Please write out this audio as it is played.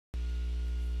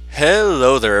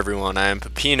Hello there everyone, I am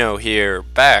Pepino here,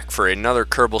 back for another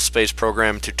Kerbal Space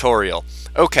Program tutorial.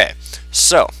 Okay,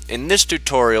 so in this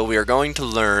tutorial we are going to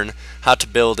learn how to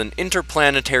build an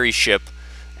interplanetary ship,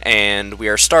 and we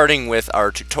are starting with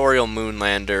our tutorial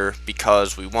moonlander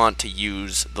because we want to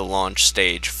use the launch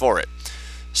stage for it.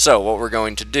 So what we're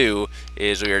going to do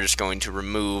is we are just going to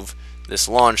remove this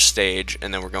launch stage,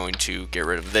 and then we're going to get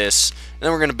rid of this, and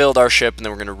then we're going to build our ship, and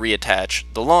then we're going to reattach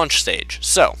the launch stage.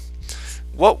 So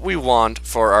what we want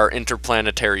for our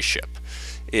interplanetary ship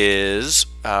is,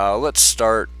 let's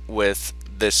start with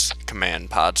this command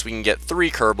pod, so we can get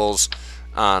 3 Kerbals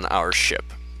on our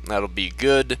ship. That'll be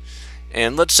good.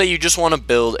 And let's say you just want to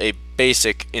build a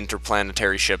basic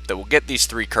interplanetary ship that will get these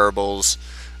 3 Kerbals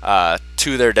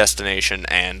to their destination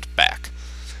and back.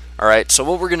 Alright, so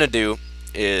what we're going to do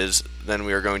is then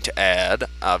we are going to add,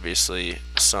 obviously,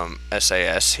 some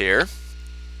SAS here.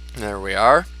 There we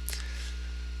are.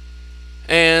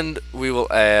 And we will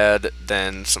add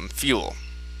then some fuel.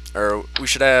 Or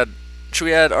should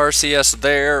we add RCS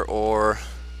there, or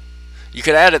you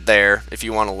could add it there if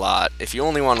you want a lot. If you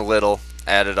only want a little,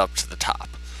 add it up to the top.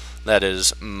 That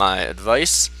is my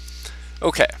advice.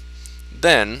 Okay,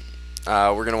 then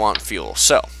we're going to want fuel.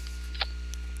 So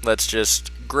let's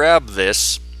just grab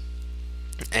this,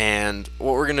 and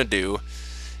what we're going to do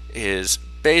is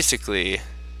basically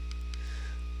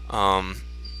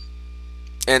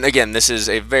and again, this is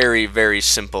a very, very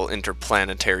simple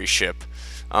interplanetary ship.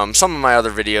 Some of my other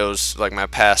videos, like my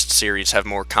past series, have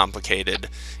more complicated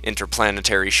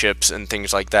interplanetary ships and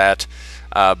things like that.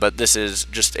 But this is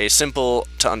just a simple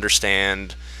to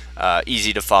understand,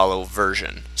 easy to follow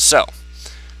version. So,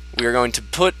 we are going to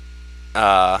put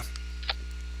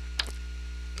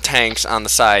tanks on the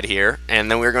side here, and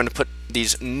then we're going to put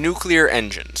these nuclear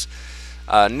engines.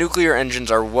 Nuclear engines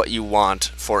are what you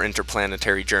want for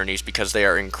interplanetary journeys because they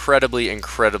are incredibly,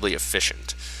 incredibly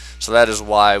efficient. So that is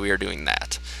why we are doing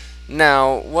that.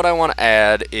 Now, what I want to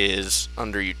add is,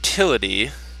 under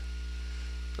utility,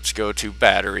 let's go to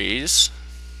batteries,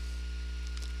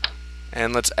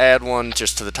 and let's add one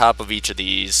just to the top of each of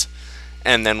these,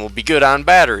 and then we'll be good on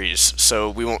batteries, so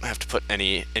we won't have to put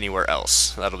anywhere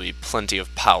else. That'll be plenty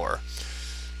of power.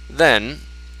 Then,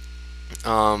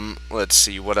 let's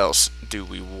see, what else do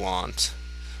we want?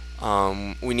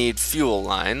 We need fuel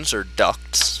lines, or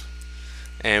ducts,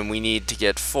 and we need to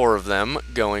get 4 of them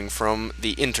going from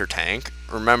the intertank.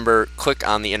 Remember, click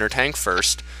on the intertank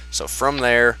first, so from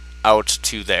there out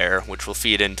to there, which will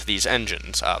feed into these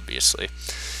engines, obviously.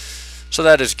 So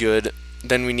that is good.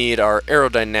 Then we need our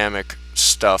aerodynamic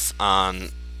stuff on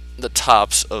the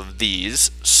tops of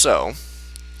these, so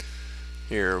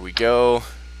here we go.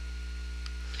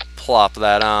 Plop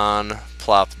that on,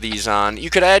 plop these on. You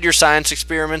could add your science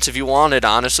experiments if you wanted.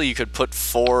 Honestly, you could put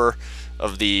 4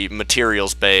 of the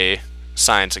materials bay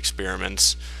science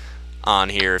experiments on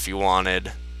here if you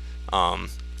wanted, and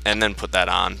then put that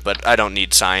on. But I don't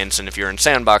need science, and if you're in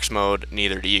sandbox mode,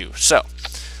 neither do you. So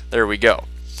there we go.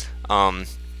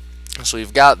 So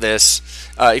we've got this.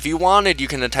 If you wanted, you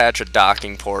can attach a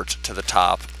docking port to the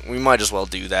top. We might as well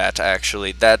do that,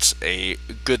 actually. That's a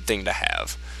good thing to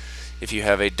have. If you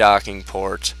have a docking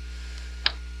port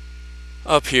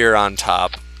up here on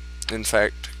top. In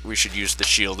fact, we should use the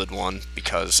shielded one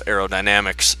because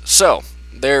aerodynamics. So,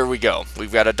 there we go.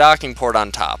 We've got a docking port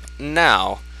on top.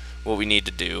 Now, what we need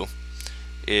to do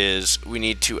is we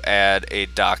need to add a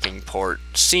docking port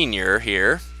senior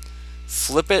here,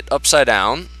 flip it upside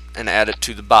down, and add it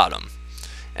to the bottom.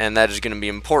 And that is going to be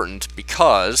important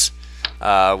because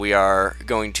we are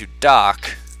going to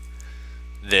dock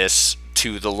this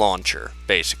to the launcher,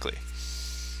 basically.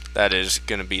 That is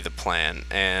going to be the plan.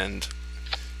 And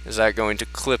is that going to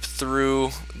clip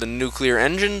through the nuclear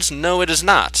engines? No, it is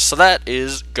not. So that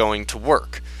is going to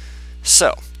work.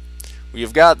 So,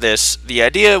 we've got this. The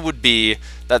idea would be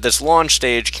that this launch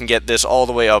stage can get this all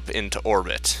the way up into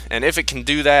orbit. And if it can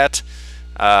do that,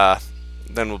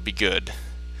 then we'll be good.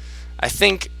 I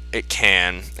think it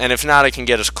can. And if not, it can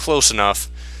get us close enough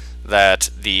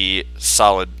that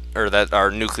that our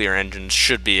nuclear engines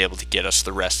should be able to get us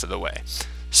the rest of the way.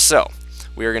 So,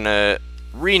 we are going to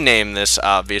rename this,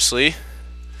 obviously,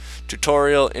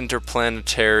 Tutorial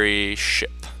Interplanetary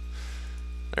Ship.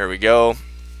 There we go.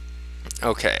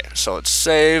 Okay, so let's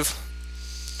save,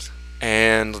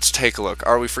 and let's take a look.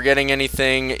 Are we forgetting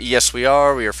anything? Yes, we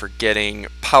are. We are forgetting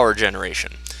power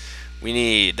generation. We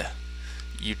need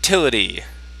utility.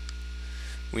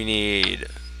 We need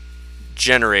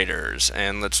generators,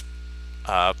 and let's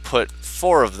put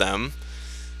 4 of them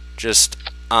just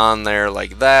on there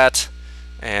like that,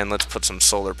 and let's put some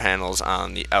solar panels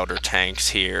on the outer tanks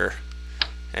here,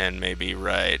 and maybe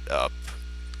right up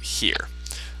here.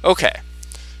 Okay,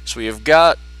 so we have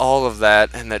got all of that,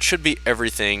 and that should be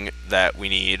everything that we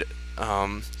need.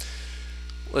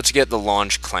 Let's get the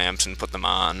launch clamps and put them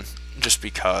on, just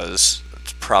because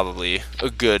it's probably a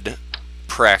good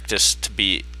practice to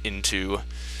be into,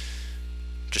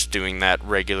 just doing that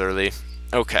regularly.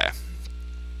 Okay,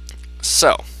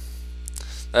 so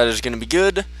that is going to be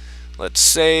good. Let's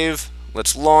save,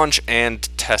 let's launch, and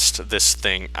test this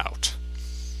thing out.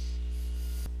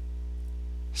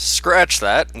 Scratch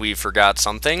that, we forgot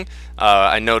something.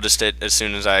 I noticed it as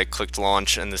soon as I clicked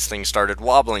launch and this thing started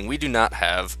wobbling. We do not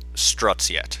have struts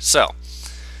yet. So,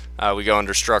 we go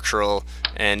under structural,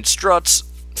 and struts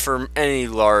for any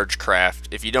large craft,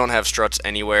 if you don't have struts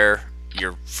anywhere,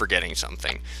 you're forgetting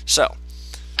something. So,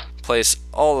 place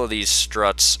all of these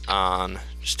struts on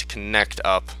just to connect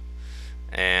up,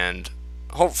 and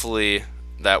hopefully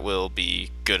that will be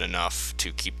good enough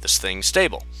to keep this thing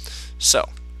stable. So,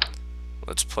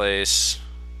 let's place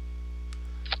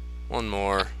one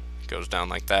more, goes down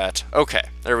like that. Okay,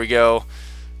 there we go.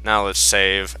 Now let's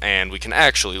save, and we can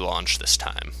actually launch this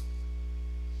time.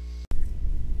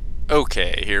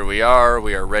 Okay, here we are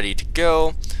ready to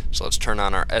go. So let's turn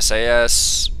on our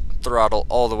SAS, throttle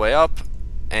all the way up,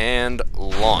 and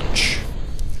launch.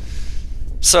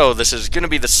 So this is going to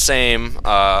be the same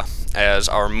as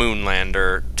our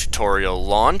Moonlander tutorial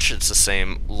launch. It's the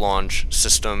same launch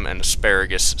system and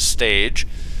asparagus stage.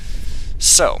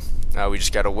 So we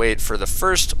just got to wait for the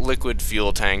first liquid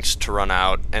fuel tanks to run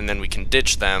out, and then we can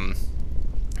ditch them,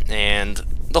 and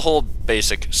the whole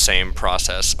basic same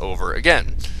process over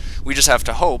again. We just have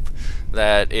to hope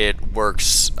that it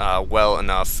works well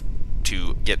enough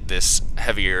to get this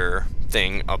heavier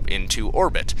thing up into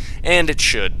orbit, and it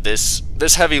should. This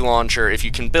heavy launcher, if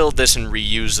you can build this and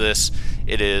reuse this,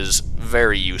 it is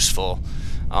very useful.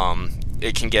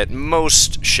 It can get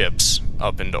most ships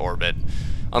up into orbit,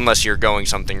 unless you're going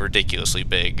something ridiculously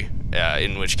big,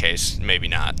 in which case maybe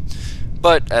not.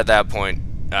 But at that point,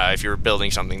 if you're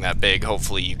building something that big,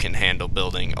 hopefully you can handle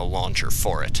building a launcher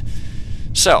for it.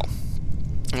 So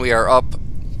we are up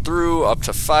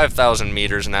to 5,000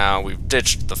 meters now. We've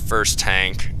ditched the first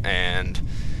tank, and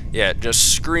yeah,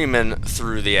 just screaming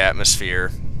through the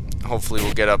atmosphere. Hopefully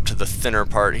we'll get up to the thinner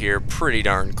part here pretty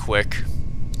darn quick,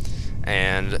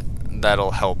 and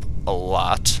that'll help a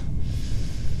lot.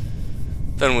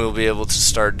 Then we'll be able to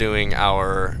start doing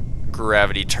our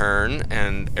gravity turn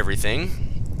and everything.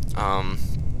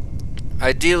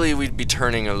 Ideally we'd be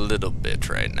turning a little bit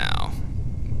right now,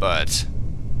 but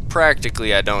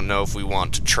practically I don't know if we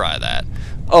want to try that.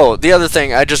 Oh, the other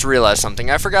thing, I just realized something.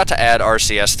 I forgot to add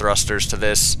Rcs Thrusters to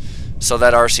this, so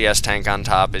that RCS tank on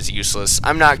top is useless.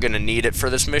 I'm not going to need it for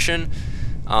this mission,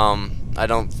 I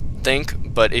don't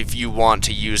think, but if you want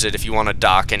to use it, if you want to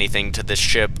dock anything to this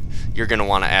ship, you're going to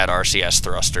want to add RCS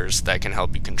Thrusters that can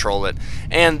help you control it.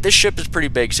 And this ship is pretty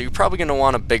big, so you're probably going to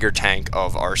want a bigger tank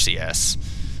of RCS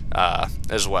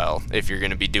as well, if you're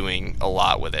going to be doing a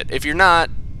lot with it. If you're not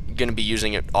going to be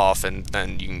using it often,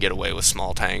 then you can get away with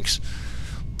small tanks.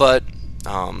 But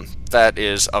that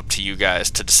is up to you guys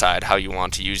to decide how you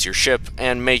want to use your ship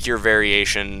and make your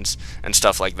variations and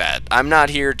stuff like that. I'm not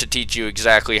here to teach you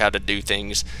exactly how to do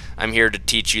things. I'm here to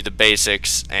teach you the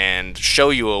basics and show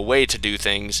you a way to do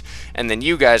things, and then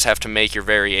you guys have to make your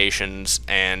variations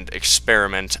and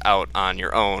experiment out on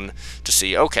your own to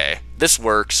see, okay, this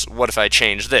works, what if I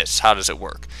change this? How does it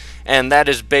work? And that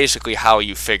is basically how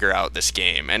you figure out this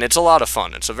game, and it's a lot of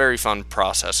fun. It's a very fun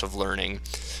process of learning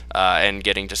and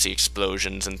getting to see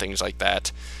explosions and things like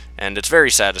that, and it's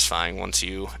very satisfying once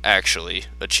you actually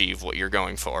achieve what you're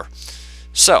going for.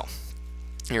 So,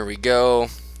 here we go.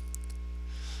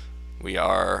 We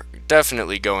are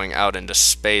definitely going out into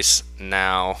space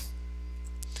now.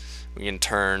 We can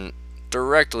turn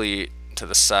directly to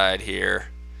the side here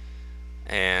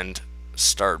and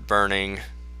start burning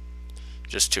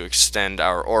just to extend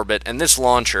our orbit, and this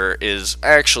launcher is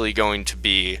actually going to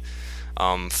be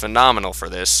phenomenal for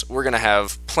this. We're going to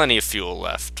have plenty of fuel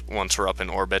left once we're up in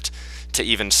orbit to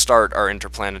even start our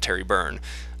interplanetary burn,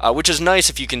 which is nice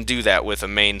if you can do that with a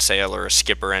mainsail or a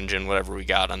skipper engine, whatever we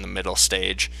got on the middle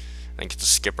stage. I think it's a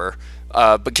skipper,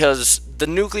 because the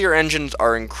nuclear engines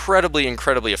are incredibly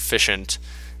efficient,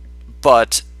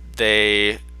 but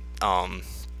they're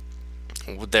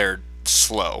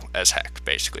slow as heck,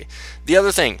 basically. The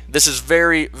other thing, this is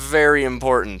very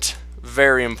important,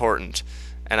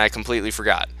 and I completely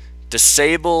forgot.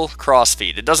 Disable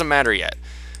crossfeed. It doesn't matter yet,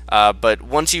 but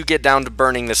once you get down to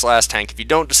burning this last tank, if you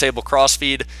don't disable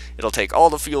crossfeed, it'll take all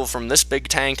the fuel from this big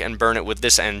tank and burn it with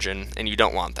this engine, and you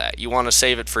don't want that. You want to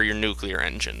save it for your nuclear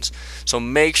engines. So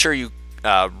make sure you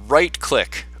right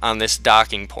click on this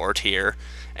docking port here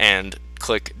and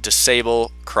click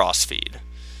disable crossfeed,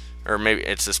 or maybe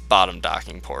it's this bottom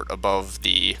docking port above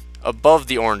the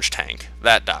orange tank,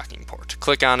 that docking port.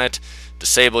 Click on it,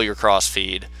 disable your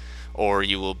crossfeed, or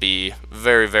you will be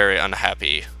very, very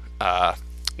unhappy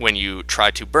when you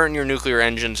try to burn your nuclear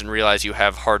engines and realize you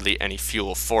have hardly any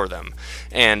fuel for them,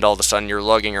 and all of a sudden you're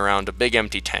lugging around a big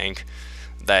empty tank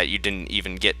that you didn't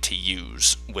even get to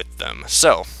use with them.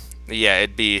 So yeah,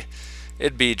 it'd be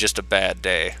just a bad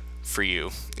day for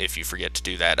you if you forget to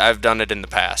do that. I've done it in the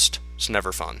past. It's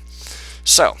never fun.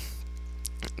 So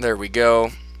there we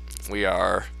go. We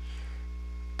are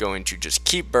going to just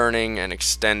keep burning and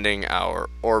extending our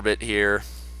orbit here.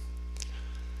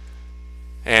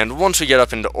 And once we get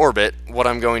up into orbit, what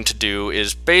I'm going to do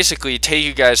is basically take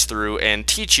you guys through and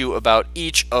teach you about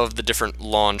each of the different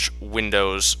launch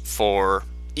windows for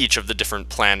each of the different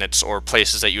planets or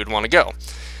places that you would want to go.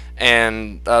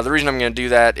 And the reason I'm going to do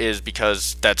that is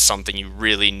because that's something you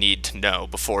really need to know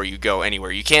before you go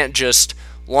anywhere. You can't just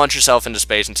launch yourself into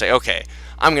space and say, okay,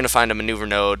 I'm going to find a maneuver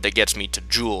node that gets me to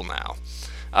Joule now.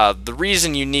 The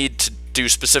reason you need to do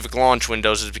specific launch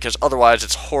windows is because otherwise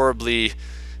it's horribly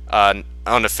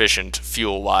inefficient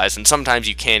fuel-wise, and sometimes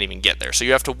you can't even get there. So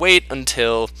you have to wait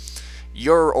until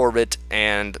your orbit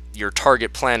and your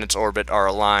target planet's orbit are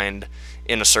aligned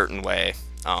in a certain way.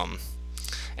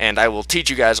 And I will teach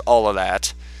you guys all of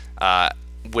that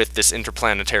with this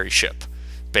interplanetary ship,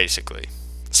 basically.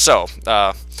 So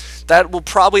that will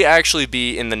probably actually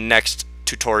be in the next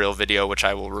tutorial video, which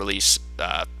I will release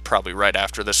probably right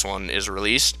after this one is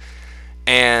released.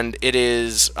 And it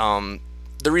is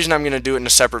the reason I'm going to do it in a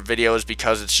separate video is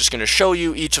because it's just going to show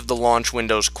you each of the launch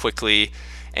windows quickly,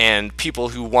 and people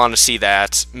who want to see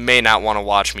that may not want to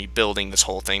watch me building this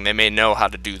whole thing. They may know how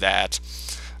to do that.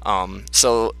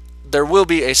 So there will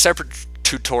be a separate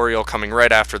tutorial coming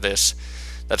right after this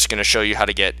that's going to show you how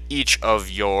to get each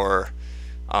of your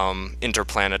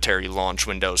interplanetary launch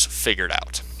windows figured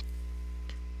out.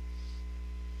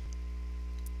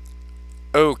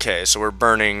 Okay, so we're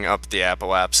burning up the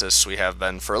apoapsis. We have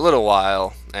been for a little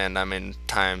while, and I'm in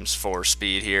 ×4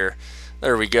 speed here.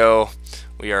 There we go.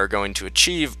 We are going to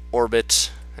achieve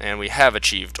orbit, and we have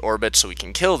achieved orbit, so we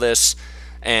can kill this.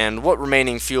 And what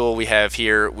remaining fuel we have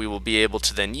here, we will be able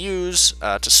to then use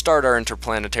to start our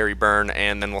interplanetary burn,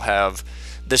 and then we'll have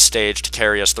this stage to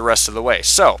carry us the rest of the way.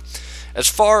 So, as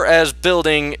far as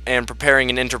building and preparing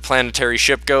an interplanetary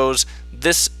ship goes,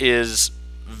 this is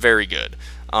very good.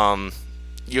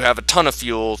 You have a ton of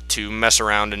fuel to mess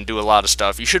around and do a lot of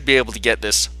stuff. You should be able to get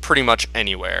this pretty much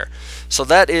anywhere. So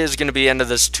that is going to be the end of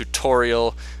this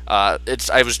tutorial. I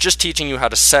was just teaching you how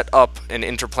to set up an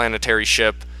interplanetary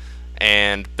ship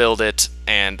and build it,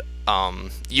 and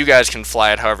you guys can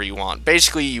fly it however you want.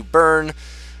 Basically, you burn,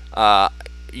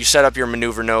 you set up your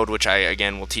maneuver node, which I,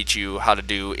 again, will teach you how to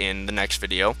do in the next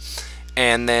video,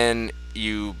 and then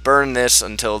you burn this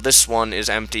until this one is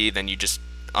empty. Then you just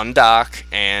undock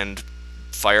and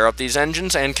fire up these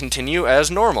engines and continue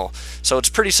as normal. So it's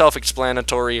pretty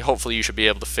self-explanatory. Hopefully you should be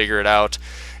able to figure it out,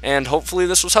 and hopefully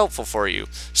this was helpful for you.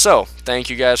 So, thank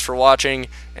you guys for watching,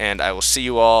 and I will see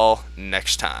you all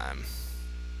next time.